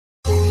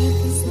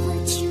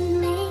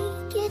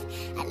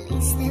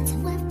least that's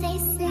what they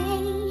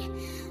say.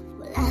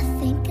 Well, I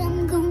think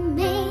I'm gonna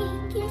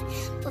make it,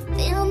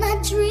 fulfill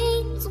my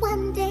dreams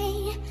one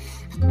day.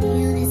 I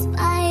feel this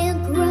fire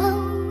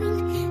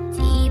growing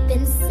deep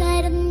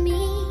inside of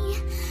me.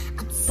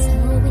 I'm so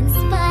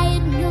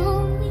inspired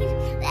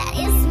knowing that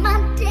it's my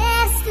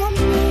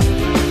destiny.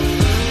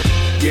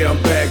 Yeah,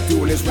 I'm back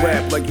doing this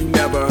rap like you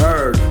never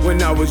heard.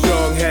 When I was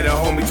young, had a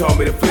homie taught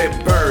me to flip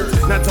birds.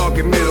 Not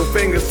talking middle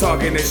fingers,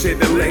 talking that shit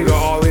that linger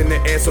all in the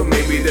air, so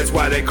maybe that's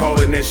why they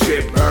calling that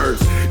shit birds.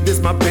 This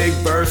my big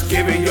verse,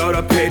 giving y'all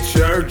the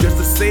picture, just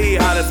to see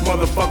how this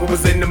motherfucker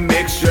was in the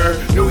mixture.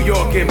 New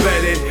York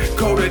embedded,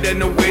 colder than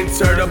the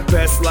winter. The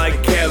best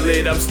like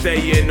Khaled, I'm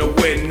staying a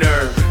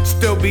winner.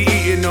 Still be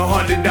eating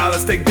 $100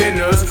 steak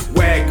dinners.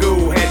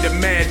 Wagyu, had the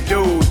mad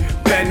dude,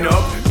 bend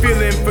up.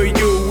 Feeling for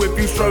you if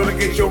you struggle to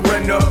get your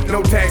rent up.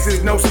 No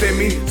taxes, no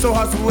stimmy, so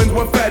hustling's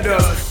what fed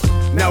us.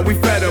 Now we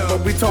fed up,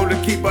 but we told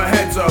to keep our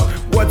heads up.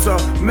 What's a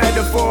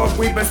metaphor?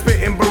 We been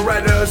spitting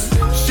Berettas.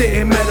 Shit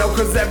in meadow,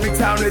 cause every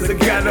town is a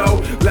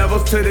ghetto.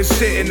 Levels to the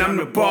shit, and I'm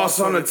the boss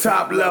on the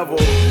top level.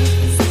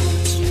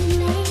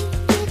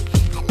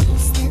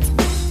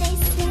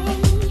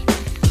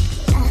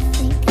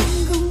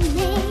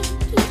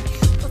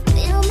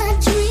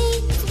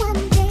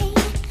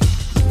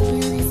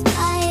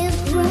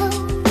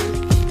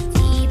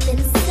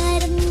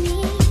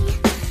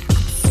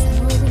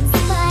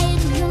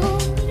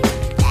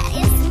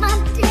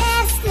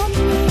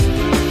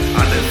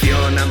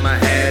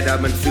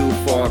 I've been too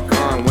far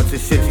gone. Once the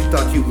shit you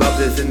thought you loved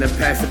is in the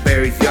past, it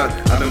buries young.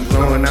 I've been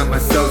blowing out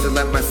myself to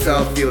let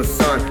myself feel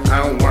sun.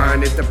 I don't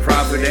whine if the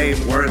profit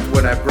ain't worth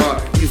what I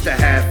brought. Used to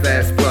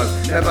half-ass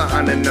plugs, never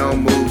under no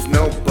moves,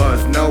 no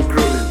buzz, no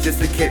groove.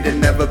 Just a kid that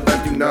never been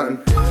through nothing.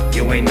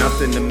 You ain't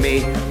nothing to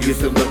me. Used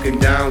to looking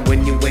down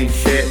when you ain't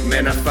shit.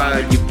 Man, I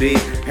followed you be.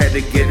 Had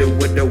to get it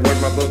with the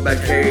word, my book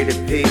back carry the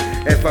P.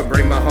 If I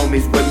bring my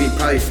homies with me,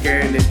 probably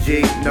scaring the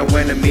G. No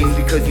enemies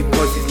because you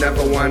pussies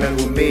never wanted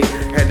with me.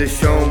 Had to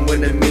show them what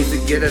it means to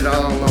get it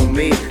all on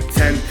me.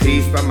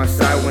 10-piece by my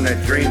side when I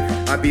dream.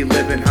 I be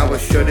living how I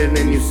shouldn't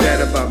and you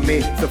said about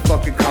me. So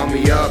fucking call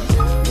me up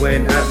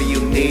whenever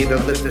you need.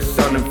 I'll lift the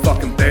sun and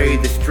fucking bury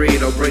the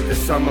street. I'll break the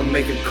summer,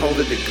 make it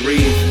colder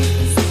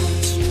degrees.